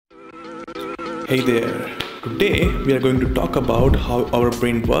Hey there. Today we are going to talk about how our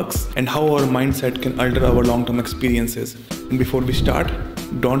brain works and how our mindset can alter our long-term experiences. And before we start,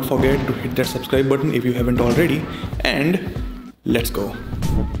 don't forget to hit that subscribe button if you haven't already, and let's go.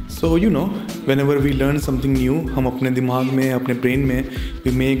 So whenever we learn something new, हम अपने दिमाग में, अपने brain में,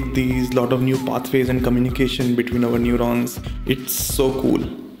 we make these lot of new pathways and communication between our neurons. It's so cool.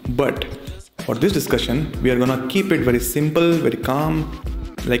 But for this discussion, we are gonna keep it very simple, very calm.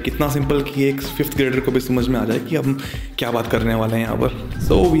 Like इतना simple कि एक 5th grader को भी समझ में आ जाए कि हम क्या बात करने वाले हैं यहाँ पर.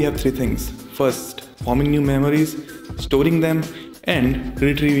 So we have 3 things. First, forming new memories, storing them, and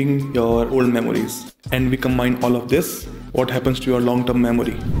retrieving your old memories. And we combine all of this. What happens to your long-term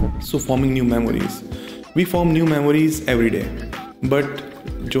memory? So forming new memories. We form new memories every day. But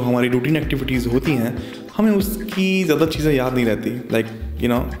जो हमारी routine activities होती हैं, हमें उसकी ज़्यादा चीज़ें याद नहीं रहती. Like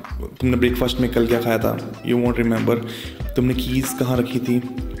तुमने ब्रेकफास्ट में कल क्या खाया था, यू वॉन्ट रिमेंबर. तुमने कीज़ कहाँ रखी थी,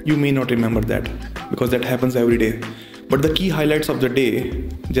 you may not remember that because that happens every day. But the key highlights of the day,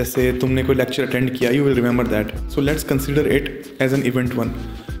 जैसे तुमने कोई लेक्चर अटेंड किया, you will remember that. So let's consider it as an event one.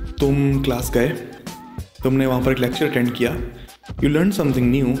 तुम class गए, तुमने वहाँ पर एक लेक्चर अटेंड किया, you learn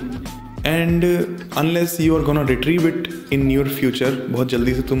something new, and unless you are gonna retrieve it in your future, बहुत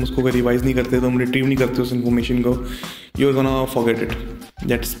जल्दी से तुम उसको रिवाइज नहीं करते, तुम रिट्रीव नहीं करते उस इन्फॉर्मेशन को, you are gonna forget it.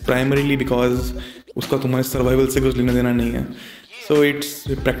 That's primarily because उसका तुम्हारे सर्वाइवल से कुछ लेना देना नहीं है. So it's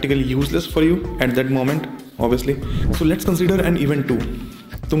practically useless for you at that moment obviously. So let's consider an event to.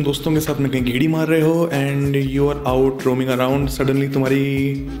 तुम दोस्तों के साथ में कहीं गेड़ी मार रहे हो and you are out roaming around. Suddenly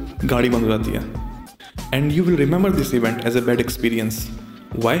तुम्हारी गाड़ी बंद हो जाती है and you will remember this event as a bad experience.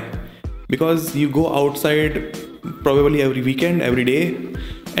 Y? Because you go outside probably every weekend, every day,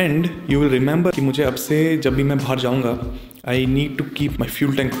 and you will remember कि मुझे अब से जब भी मैं बाहर जाऊँगा, I need to keep my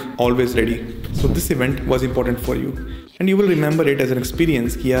fuel tank always ready. So this event was important for you and you will remember it as an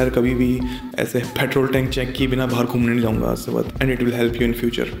experience कि यार कभी भी ऐसे पेट्रोल टैंक चेक किए बिना बाहर घूमने नहीं जाऊँगा आज के बाद, and it will help you in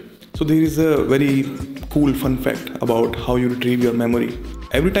future. So there is a very cool fun fact about how you retrieve your memory.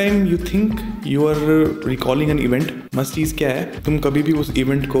 Every time you think you are recalling an event, मस्त चीज़ क्या है, तुम कभी भी उस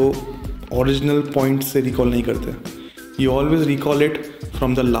event को original point से recall नहीं करते. You always recall it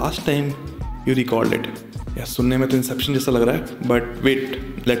from the last time you recalled it. या सुनने में तो इंसेप्शन जैसा लग रहा है, but wait,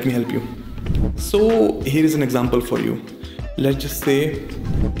 let me help you. So here is an example for you. Let's just say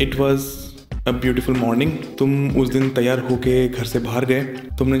it was a beautiful morning. तुम उस दिन तैयार होके घर से बाहर गए,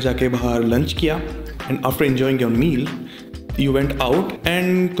 तुमने जाके बाहर लंच किया, and after enjoying your meal you went out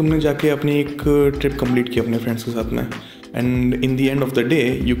and तुमने जाके अपनी एक ट्रिप कंप्लीट की अपने फ्रेंड्स के साथ में, and in the end of the day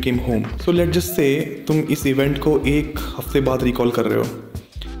you came home. So let's just say तुम इस इवेंट को एक हफ्ते बाद रिकॉल कर रहे हो.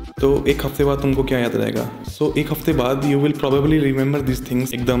 तो एक हफ्ते बाद तुमको क्या याद रहेगा? सो एक हफ्ते बाद you will probably remember this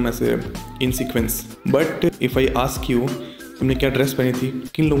things एकदम ऐसे इन sequence. But if I ask you, तुमने क्या ड्रेस पहनी थी,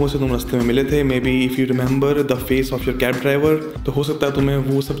 किन लोगों से तुम रास्ते में मिले थे, may be if you remember the face of your cab driver, तो हो सकता है तुम्हें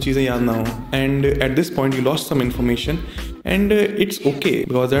वो सब चीज़ें याद ना हो. And at this point you lost some information and it's okay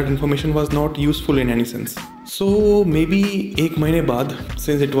because that information was not useful in any sense. So may be एक महीने बाद,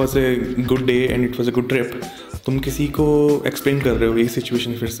 since it was a good day and it was a good trip, तुम किसी को explain कर रहे हो ये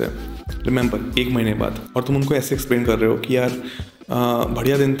सिचुएशन फिर से, रिमेंबर एक महीने बाद, और तुम उनको ऐसे एक्सप्लेन कर रहे हो कि यार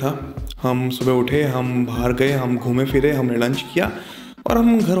बढ़िया दिन था, हम सुबह उठे, हम बाहर गए, हम घूमे फिरे, हमने लंच किया और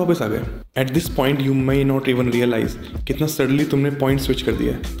हम घर वापस आ गए. At this point you may not even realise कितना सडनली तुमने पॉइंट स्विच कर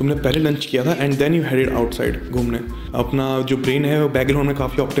दिया. तुमने पहले लंच किया था and then you headed outside घूमने. अपना जो ब्रेन है वो बैकग्राउंड में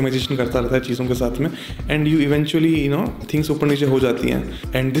काफ़ी ऑप्टिमाइजेशन करता रहता है चीज़ों के साथ में, एंड यू इवेंचुअली थिंग्स ऊपर नीचे हो जाती हैं,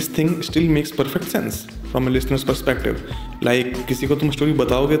 and this thing still makes perfect sense from A listeners perspective. Like किसी को तुम स्टोरी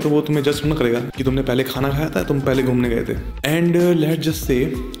बताओगे तो वो तुम्हें जस्ट न करेगा कि तुमने पहले खाना खाया था, तुम पहले घूमने गए थे. एंड लेट जस्ट से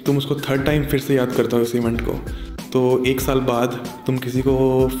तुम उसको 3rd टाइम फिर से याद करते हो इस इवेंट को. तो 1 साल बाद तुम किसी को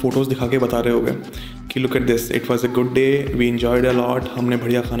फोटोज़ दिखा के बता रहे होगे कि look at this, it was a good day, we enjoyed a lot, हमने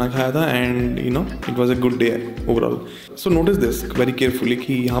बढ़िया खाना खाया था, and it was a good day overall. So notice this very carefully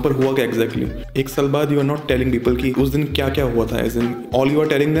कि यहाँ पर हुआ क्या एग्जैक्टली. 1 साल बाद you are not telling people कि उस दिन क्या क्या हुआ था, as in all you are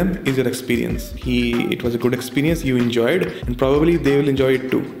telling them is your experience कि it was a good experience, you enjoyed and probably they will enjoy it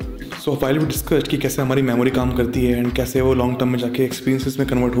to. So file we discussed कि कैसे हमारी मेमोरी काम करती है एंड कैसे वो लॉन्ग टर्म में जाके एक्सपीरियंसेस में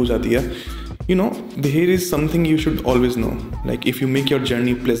कन्वर्ट हो जाती है. Here is something you should always know. Like if you make your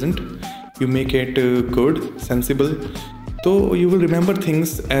journey pleasant, you make it good, sensible, so you will remember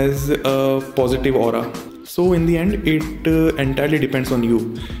things as a positive aura. So in the end, it entirely depends on you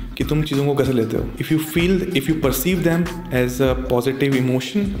कि तुम चीज़ों को कैसे लेते हो. If you perceive them as a positive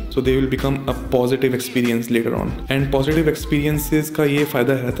emotion, so they will become a positive experience later on. And positive experiences का ये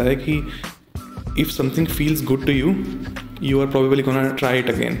फ़ायदा रहता है कि if something feels good to you, you are probably gonna try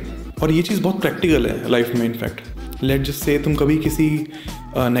it again. और ये चीज़ बहुत practical है लाइफ में. इनफैक्ट लेट जस्ट से तुम कभी किसी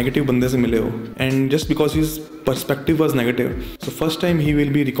नेगेटिव बंदे से मिले हो, and just because his perspective was negative, so first time he will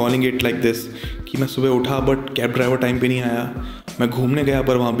be recalling it like this कि मैं सुबह उठा बट कैब ड्राइवर टाइम पे नहीं आया, मैं घूमने गया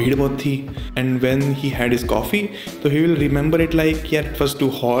पर वहाँ भीड़ बहुत थी, and when he had his coffee तो he will remember it like यार it was to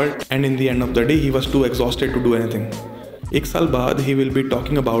hot and in the end of the day he was to exhausted to do anything. 1 साल बाद he will be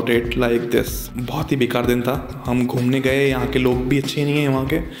talking about it like this, बहुत ही बेकार दिन था, हम घूमने गए, यहाँ के लोग भी अच्छे नहीं हैं, वहाँ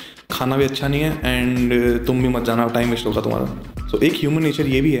के खाना भी अच्छा नहीं है, एंड तुम भी मत जाना, टाइम वेस्ट होगा तुम्हारा. सो एक ह्यूमन नेचर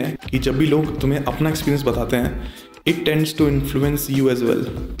ये भी है कि जब भी लोग तुम्हें अपना एक्सपीरियंस बताते हैं it tends to influence you as well.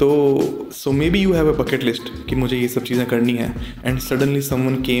 तो सो may be you have a bucket list कि मुझे ये सब चीज़ें करनी है, and suddenly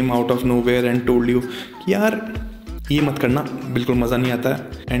someone came out of nowhere and told you कि यार ये मत करना, बिल्कुल मज़ा नहीं आता है.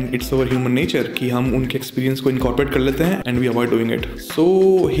 And it's our human nature कि हम उनके एक्सपीरियंस को इनकॉर्पोरेट कर लेते हैं and we avoid doing it. So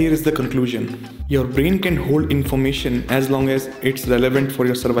here is the conclusion, your brain can hold information as long as it's relevant for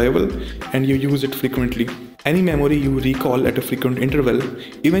your survival and you use it frequently. Any memory you recall at a frequent interval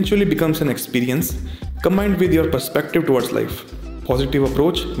eventually becomes an experience combined with your perspective towards life. Positive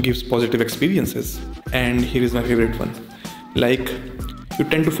approach gives positive experiences. And here is my favorite one. Like, you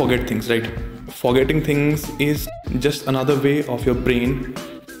tend to forget things, right? Forgetting things is just another way of your brain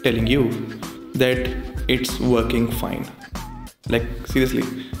telling you that it's working fine. Like seriously,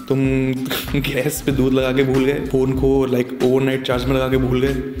 तुम gas पे दूध लगा के भूल गए, phone को like overnight charge में लगा के भूल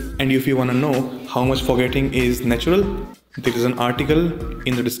गए. And if you wanna know how much forgetting is natural, there is an article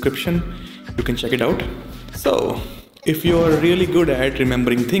in the description. You can check it out. So, if you are really good at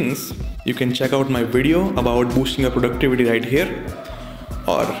remembering things, you can check out my video about boosting your productivity right here.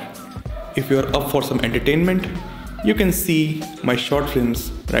 Or if you are up for some entertainment, you can see my short films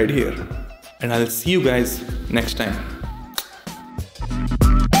right here. And I'll see you guys next time.